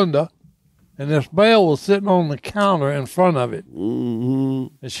plexiglass window, and this bell was sitting on the counter in front of it.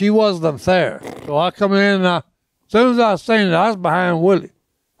 Mm-hmm. And she wasn't there. So I come in, and as soon as I seen it, I was behind Willie.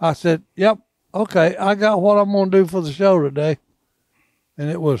 I said, yep, okay, I got what I'm going to do for the show today. And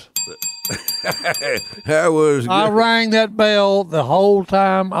it was... That was good. I rang that bell the whole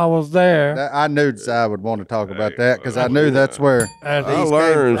time I was there. I knew Si would want to talk about that because I knew that's where I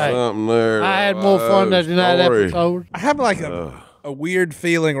learned something there. I had more fun than that episode. I have like a weird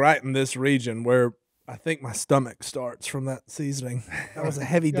feeling right in this region where I think my stomach starts from that seasoning. That was a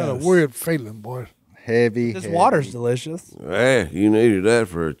heavy Got dose. a weird feeling, boy. heavy. This water's delicious. Yeah, you needed that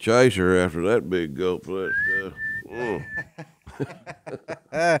for a chaser after that big gulp of that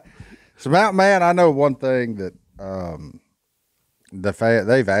stuff. So, Mountain Man, I know one thing that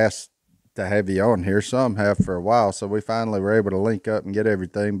they've asked to have you on here. Some have for a while, so we finally were able to link up and get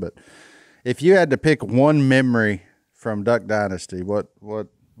everything. But if you had to pick one memory from Duck Dynasty, what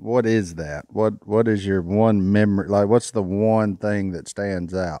is that? What is your one memory? Like, what's the one thing that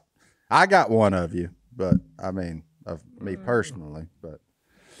stands out? I got one of you, but I mean of me personally. But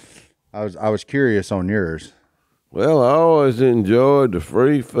I was curious on yours. Well, I always enjoyed the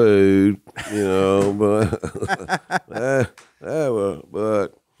free food, but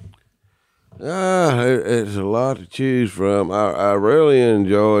it's a lot to choose from. I really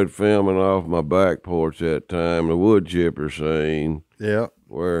enjoyed filming off my back porch that time, the wood chipper scene. Yeah.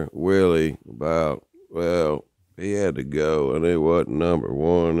 Where Willie he had to go, and it wasn't number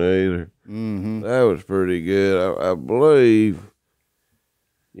one either. Mm-hmm. That was pretty good. I believe,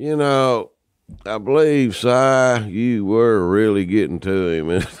 I believe, Si, you were really getting to him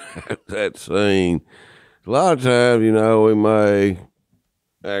in that scene. A lot of times, we may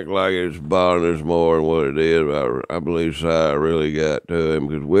act like it's bothering us more than what it is, but I believe Si really got to him,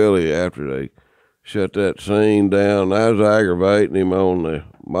 because Willie, after they shut that scene down, I was aggravating him on the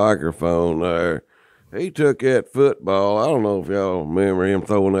microphone there. He took that football. I don't know if y'all remember him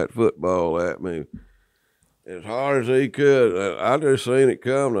throwing that football at me as hard as he could. I just seen it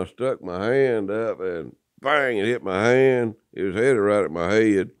come, and I stuck my hand up, and bang, it hit my hand. It was headed right at my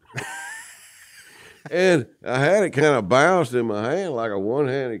head. And I had it kind of bounced in my hand like a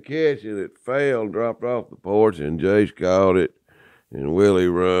one-handed catch, and it fell and dropped off the porch, and Jace caught it, and Willie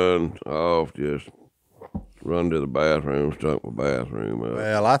run off, just run to the bathroom, stunk my bathroom up.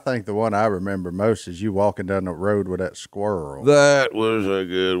 Well, I think the one I remember most is you walking down the road with that squirrel. That was a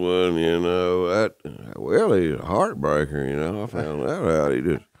good one, That Willie's a heartbreaker, I found that out. He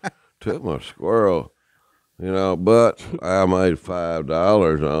just took my squirrel. but I made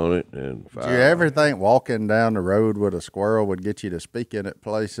 $5 on it. And do you ever think walking down the road with a squirrel would get you to speaking at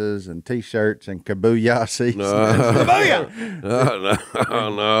places and T-shirts and kabuya seats? No.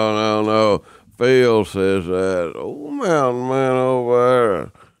 No. Phil says that old mountain man over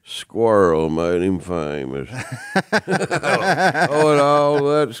there, squirrel made him famous. And all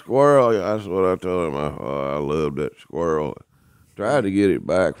that squirrel. That's what I told him. I loved that squirrel. Tried to get it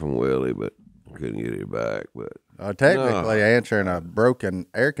back from Willie, but couldn't get it back. But technically, answering a broken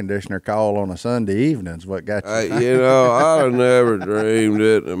air conditioner call on a Sunday evening is what got you. I'd have never dreamed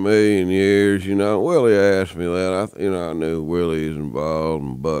it in a million years. Willie asked me that. I knew Willie is involved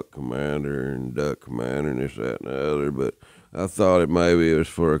in Buck Commander and Duck Commander and this, that, and the other, but I thought maybe it was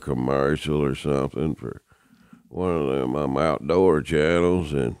for a commercial or something for one of them outdoor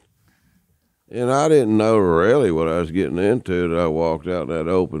channels, and I didn't know really what I was getting into till I walked out that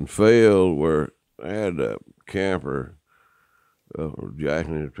open field where I had a camper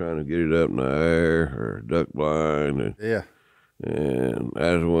jacking, trying to get it up in the air, or duck blind, and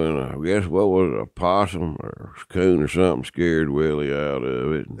that's when I guess what was it, a possum or a coon or something scared Willie out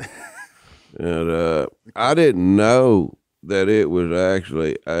of it, and I didn't know that it was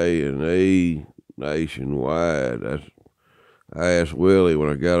actually A&E nationwide. I asked Willie when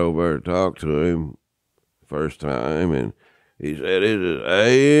I got over there to talk to him first time, and he said, "It is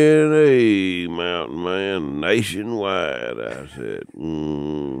A&E Mountain Man nationwide." I said,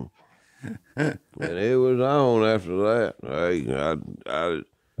 and it was on after that.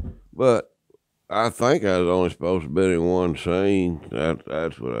 But I think I was only supposed to be in one scene.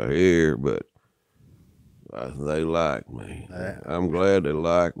 That's what I hear, but they like me. I'm glad they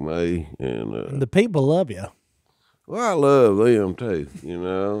like me, and the people love you. Well, I love them too.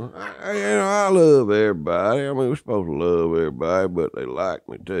 I love everybody. I mean, we're supposed to love everybody, but they like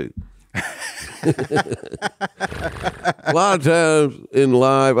me too. A lot of times in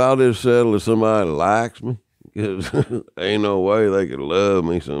life, I'll just settle if somebody likes me, because ain't no way they could love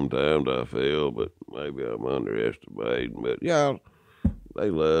me sometimes, I feel, but maybe I'm underestimating. But yeah, they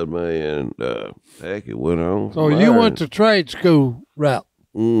loved me, and heck, it went on. So you went to trade school route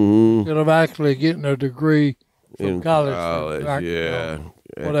instead of actually getting a degree from college,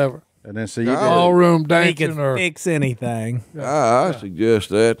 whatever. And then so you ballroom dancing can or fix anything. I suggest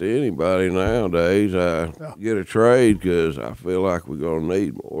that to anybody nowadays. Get a trade, because I feel like we're gonna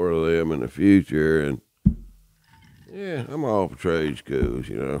need more of them in the future. And I'm all for trade schools.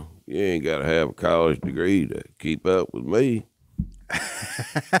 You ain't got to have a college degree to keep up with me. I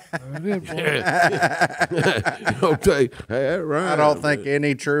don't think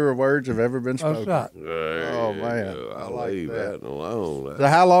any truer words have ever been spoken. Right. Oh man, I'll leave that alone. So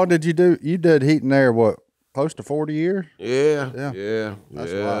how long did you do? You did heating there? What, close to 40 years? Yeah. I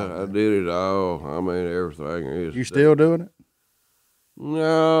did it all. I mean, everything is. You still doing it?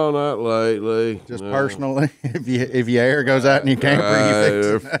 No, not lately. Just personally, if your air goes out in your camper,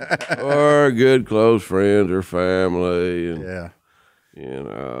 you fix it. Or good close friends or family, and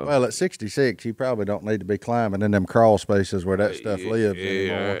Well, at 66, you probably don't need to be climbing in them crawl spaces where that stuff lives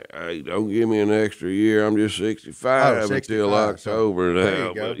anymore. Hey, don't give me an extra year. I'm just 65 until October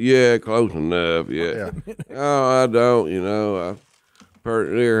now. But close enough. Yeah. No, I don't. I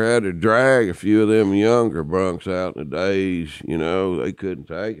near had to drag a few of them younger bunks out in the days. They couldn't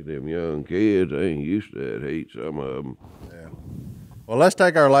take it. Them young kids, they ain't used to that heat. Some of them. Yeah. Well, let's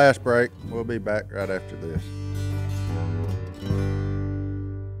take our last break. We'll be back right after this.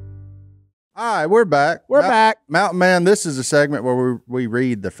 All right, we're back. We're back. Mountain Man, this is a segment where we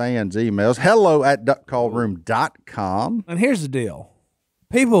read the fans' emails. hello@duckcallroom.com. And here's the deal.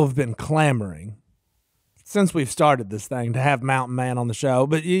 People have been clamoring since we've started this thing to have Mountain Man on the show.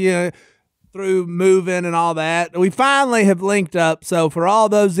 But through moving and all that, we finally have linked up. So for all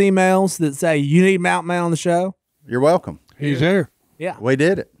those emails that say you need Mountain Man on the show, you're welcome. He's here. Yeah. We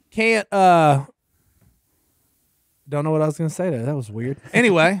did it. Can't don't know what I was going to say there. That was weird.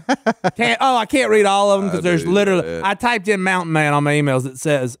 Anyway, I can't read all of them because there's literally, I typed in Mountain Man on my emails. It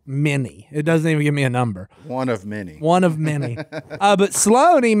says many. It doesn't even give me a number. One of many. One of many. But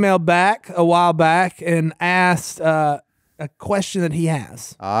Sloan emailed back a while back and asked a question that he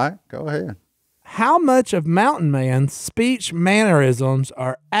has. All right, go ahead. How much of Mountain Man's speech mannerisms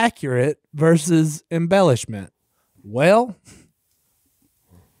are accurate versus embellishment? Well,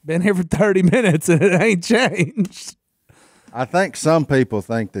 been here for 30 minutes and it ain't changed. I think some people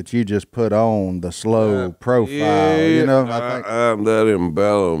think that you just put on the slow profile. That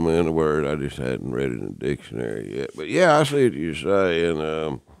embellishment word, I just hadn't read it in the dictionary yet. But yeah, I see what you're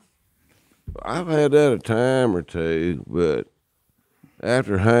saying. I've had that a time or two, but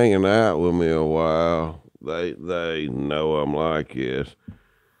after hanging out with me a while, they know I'm like this.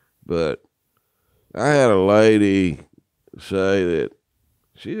 But I had a lady say that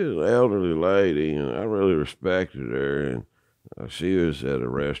she was an elderly lady, and I really respected her. And she was at a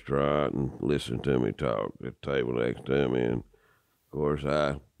restaurant and listened to me talk at the table next to me. And, of course,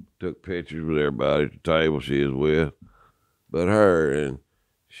 I took pictures with everybody at the table she was with, but her. And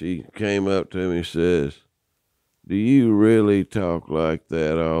she came up to me and says, "Do you really talk like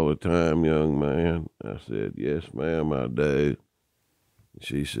that all the time, young man?" I said, "Yes, ma'am, I do."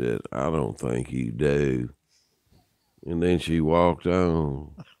 She said, "I don't think you do." And then she walked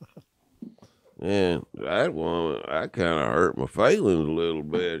on. And that woman, I kind of hurt my feelings a little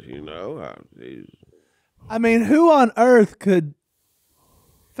bit, you know. I mean, who on earth could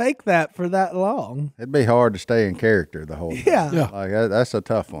fake that for that long? It'd be hard to stay in character the whole time. Yeah. Like, that's a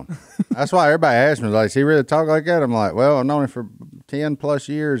tough one. That's why everybody asks me, like, "Does he really talk like that?" I'm like, well, I've known him for 10 plus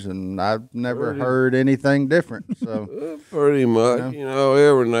years, and I've never heard anything different. So pretty much, you know,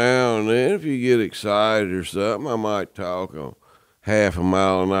 every now and then, if you get excited or something, I might talk a half a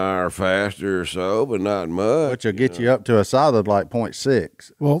mile an hour faster or so, but not much. Which will get you up to a solid like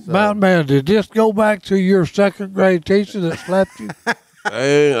 0.6. Well, so. Mountain Man, did this go back to your second grade teacher that slapped you?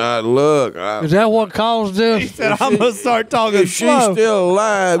 Hey, look. Is that what caused this? He said, "I'm going to start talking If slow." she's still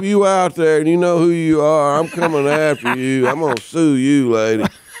alive, you out there, and you know who you are, I'm coming after you. I'm going to sue you, lady.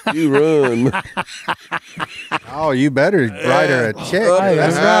 You run. Oh, you better write her a check. Hey,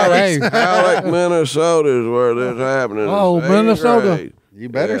 that's right. Hey. Halleck, Minnesota is where this happening. Oh, Minnesota. Grade. You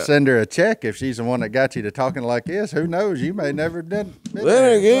better send her a check if she's the one that got you to talking like this. Who knows? You may never did.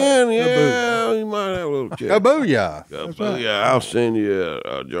 Then again, yeah, you might have a little check. Kabooyah. Kabooyah. I'll send you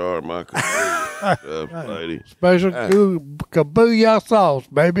a jar of my stuff, lady. Special kabooyah sauce,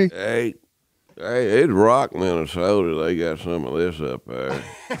 baby. Hey, it's Rock, Minnesota. They got some of this up there.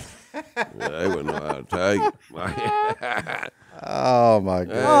 They wouldn't know how to take it. Oh, my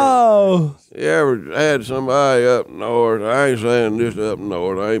God. Oh. You ever had somebody up north? I ain't saying just up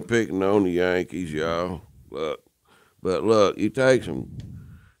north. I ain't picking on the Yankees, y'all. But look, you take some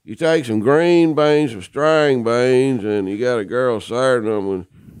green beans, some string beans, and you got a girl serving them. When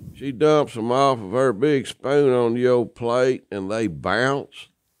she dumps them off of her big spoon on the old plate and they bounce,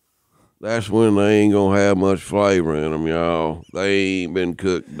 that's when they ain't gonna have much flavor in them, y'all. They ain't been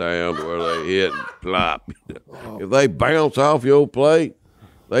cooked down to where they hit and plop. If they bounce off your plate,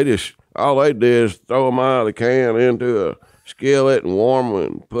 all they did is throw them out of the can into a skillet and warm them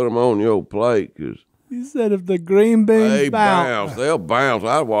and put them on your plate. Cause you said if the green beans bounce, they'll bounce.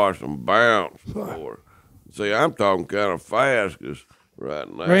 I watched them bounce before. See, I'm talking kind of fast because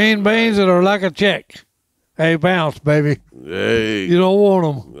right now. Green beans that are like a check. They bounce, baby. Hey, you don't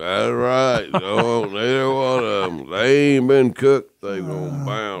want them. That's right. Don't neither one of them. They ain't been cooked. They gonna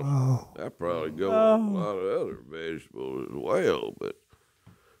bounce. That probably go with a lot of other vegetables as well. But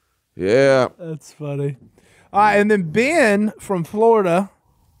yeah, that's funny. All right, and then Ben from Florida,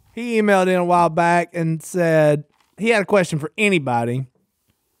 he emailed in a while back and said he had a question for anybody.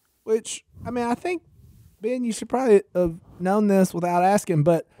 Which I mean, I think Ben, you should probably have known this without asking,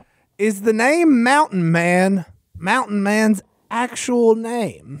 but. Is the name Mountain Man's actual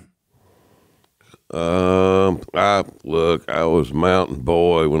name? I was Mountain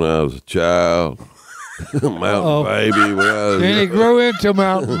Boy when I was a child. Mountain Baby when I was. Then he grew into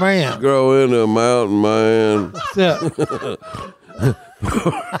Mountain Man. Grow into a Mountain Man.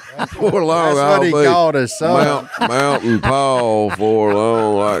 For long, that's what he called his son. Mountain Paul for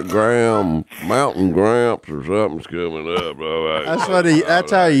long, like Mountain Gramps or something's coming up. Bro.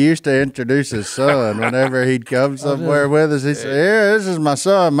 That's how he used to introduce his son. Whenever he'd come somewhere with us, he'd say, "Here, this is my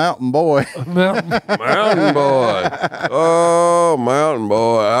son, Mountain Boy." Mountain Boy. Oh, Mountain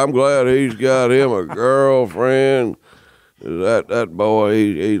Boy. I'm glad he's got him a girlfriend. That boy,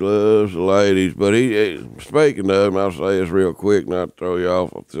 he loves the ladies. But speaking of him, I'll say this real quick, not to throw you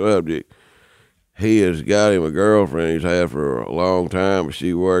off the subject. He has got him a girlfriend he's had for a long time, but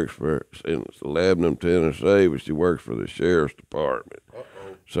she works in Lebanon, Tennessee, but she works for the sheriff's department.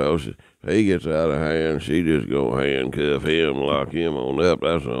 So he gets out of hand, she just gonna handcuff him, lock him on up.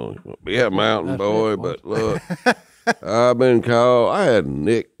 That's all. Yeah, Mountain Boy, but look. I had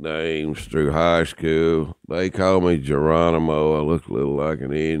nicknames through high school. They called me Geronimo. I looked a little like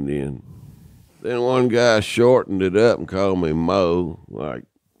an Indian. Then one guy shortened it up and called me Mo, like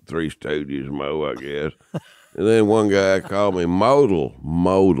Three Stooges Mo, I guess. And then one guy called me Modal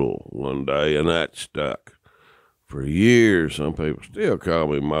one day, and that stuck. For years, some people still call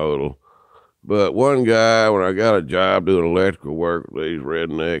me Modal. But one guy, when I got a job doing electrical work with these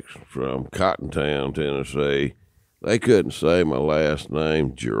rednecks from Cottontown, Tennessee, they couldn't say my last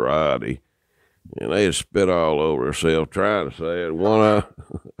name, Girardi. and they had spit all over themselves trying to say it. One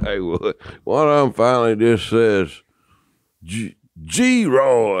of them finally just says,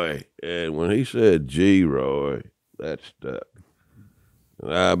 G-Roy. And when he said G-Roy, that stuck.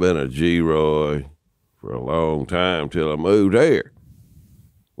 And I've been a G-Roy for a long time till I moved here.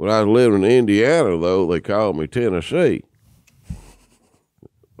 When I was living in Indiana, though, they called me Tennessee.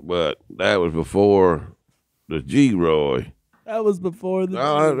 But that was before the G-Roy. That was before the.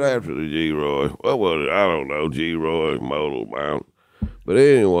 No, that was after the G-Roy. What was it? I don't know. G-Roy, Modal Mountain. But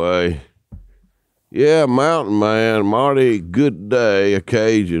anyway, yeah, Mountain Man, Marty Good Day, a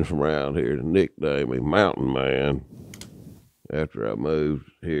Cajun from around here, nicknamed me Mountain Man after I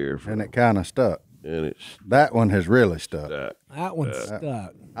moved here. And it kind of stuck. And that one has really stuck. That one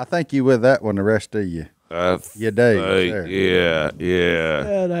stuck. I think you with that one the rest of your days. Yeah.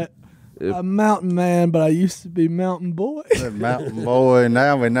 A mountain man, but I used to be mountain boy. Mountain boy.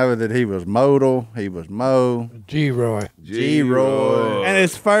 Now we know that he was Modal. He was Mo. G-Roy. G-Roy. And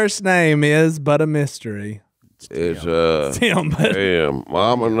his first name is but a mystery. It's Tim.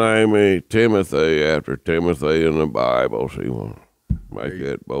 Mama named me Timothy after Timothy in the Bible. She want to make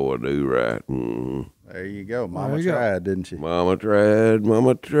that boy do right. Mm-hmm. There you go. Mama tried, didn't she? Mama tried.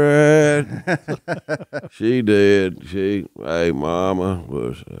 She did. Hey, Mama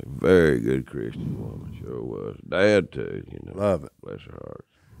was a very good Christian woman. Sure was. Dad, too, you know. Love it. Bless her heart.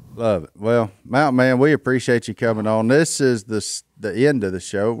 Love it. Well, Mountain Man, we appreciate you coming on. This is the end of the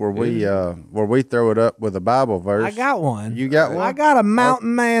show where we throw it up with a Bible verse. I got one. You got one? I got a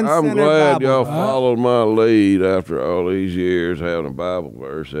Mountain Man. I'm glad Bible y'all verse. followed my lead after all these years having a Bible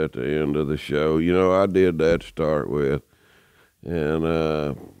verse at the end of the show. You know, I did that to start with. And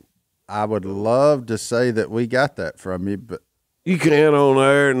I would love to say that we got that from you, but you can't on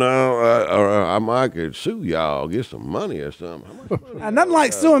there. No, I might could sue y'all, get some money or something. Nothing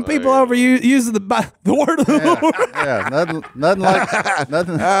like suing people over using the word of the Lord. Yeah, nothing like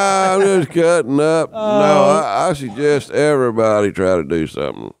nothing. I'm just cutting up. No, I suggest everybody try to do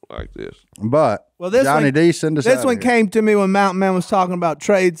something like this. But Johnny D, send us this one came to me when Mountain Man was talking about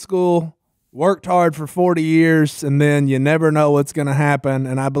trade school. Worked hard for 40 years, and then you never know what's going to happen.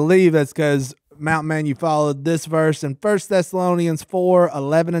 And I believe that's because Mountain Man, you followed this verse in 1 Thessalonians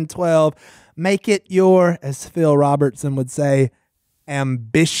 4:11-12. Make it your, as Phil Robertson would say,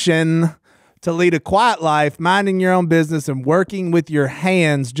 ambition to lead a quiet life, minding your own business and working with your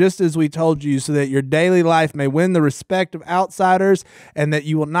hands, just as we told you, so that your daily life may win the respect of outsiders and that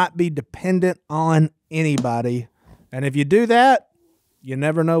you will not be dependent on anybody. And if you do that, you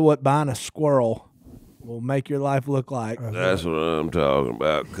never know what buying a squirrel will make your life look like. That's what I'm talking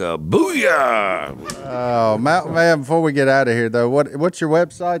about. Kabooyah! Oh, Mountain Man, before we get out of here, though, what's your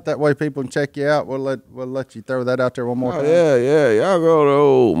website? That way people can check you out. We'll let you throw that out there one more time. Yeah. Y'all go to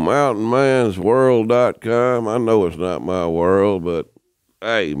old mountainmansworld.com. I know it's not my world, but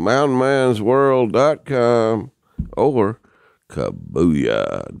hey, mountainmansworld.com or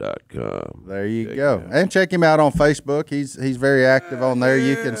kabooyah.com. There you go. And check him out on Facebook. He's very active on there.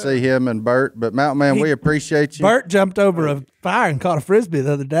 You can see him and Bert. But Mountain Man, we appreciate you. Bert jumped over a fire and caught a Frisbee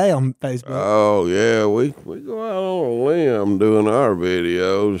the other day on Facebook. Oh, yeah. We go out on a limb doing our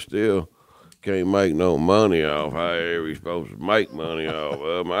videos. Still can't make no money off however you're supposed to make money off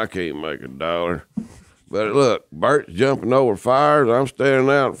of them. I can't make $1. But look, Bert's jumping over fires. I'm standing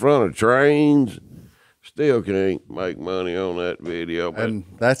out in front of trains. Still can't make money on that video. And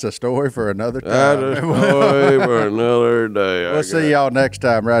that's a story for another time. That's a story for another day. We'll see y'all next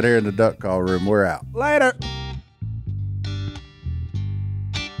time right here in the Duck Call Room. We're out. Later.